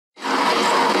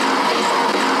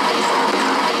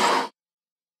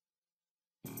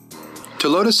To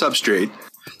load a substrate,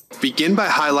 begin by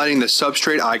highlighting the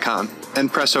substrate icon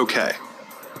and press OK.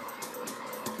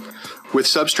 With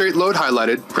substrate load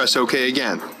highlighted, press OK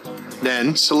again.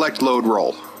 Then select Load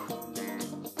Roll.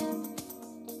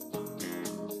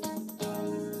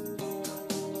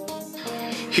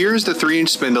 Here is the 3-inch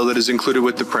spindle that is included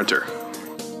with the printer.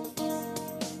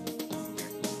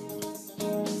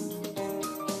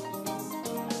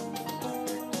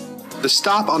 The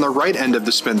stop on the right end of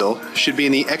the spindle should be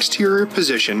in the exterior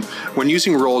position when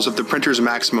using rolls of the printer's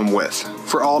maximum width.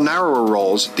 For all narrower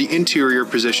rolls, the interior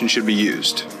position should be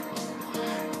used.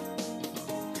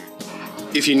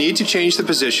 If you need to change the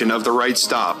position of the right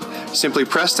stop, simply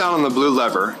press down on the blue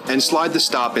lever and slide the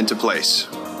stop into place.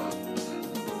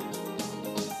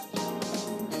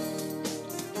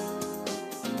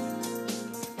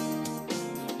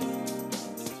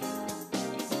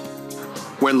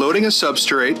 When loading a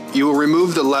substrate, you will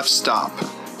remove the left stop.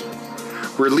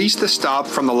 Release the stop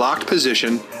from the locked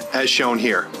position as shown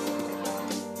here.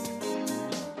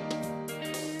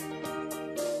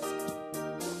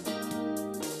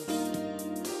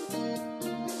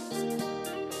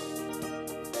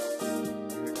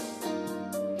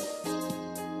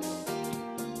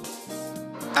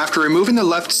 After removing the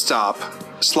left stop,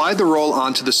 slide the roll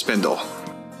onto the spindle.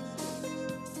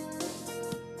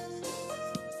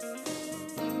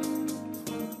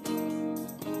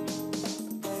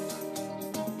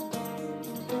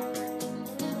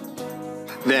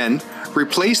 Then,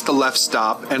 replace the left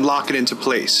stop and lock it into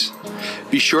place.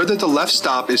 Be sure that the left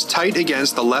stop is tight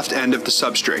against the left end of the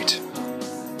substrate.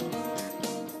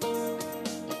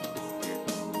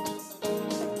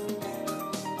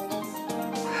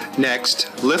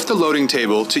 Next, lift the loading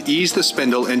table to ease the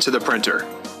spindle into the printer.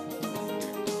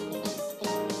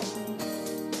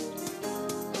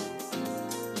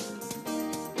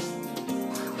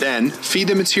 Then, feed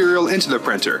the material into the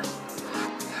printer.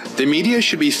 The media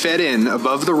should be fed in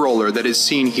above the roller that is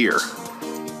seen here.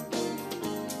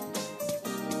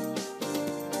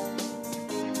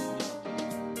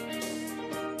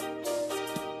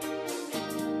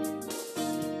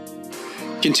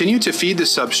 Continue to feed the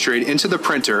substrate into the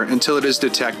printer until it is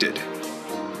detected.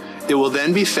 It will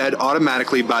then be fed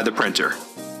automatically by the printer.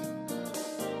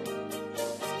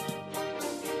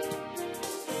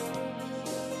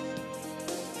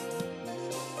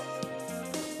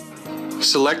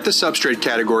 Select the substrate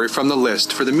category from the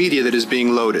list for the media that is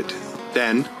being loaded.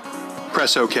 Then,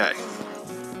 press OK.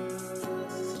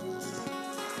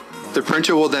 The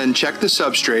printer will then check the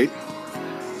substrate,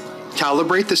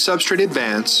 calibrate the substrate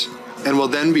advance, and will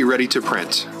then be ready to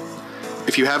print.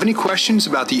 If you have any questions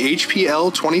about the HP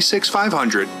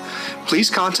L26500, please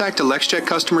contact a LexCheck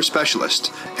customer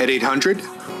specialist at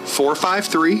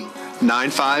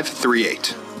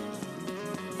 800-453-9538.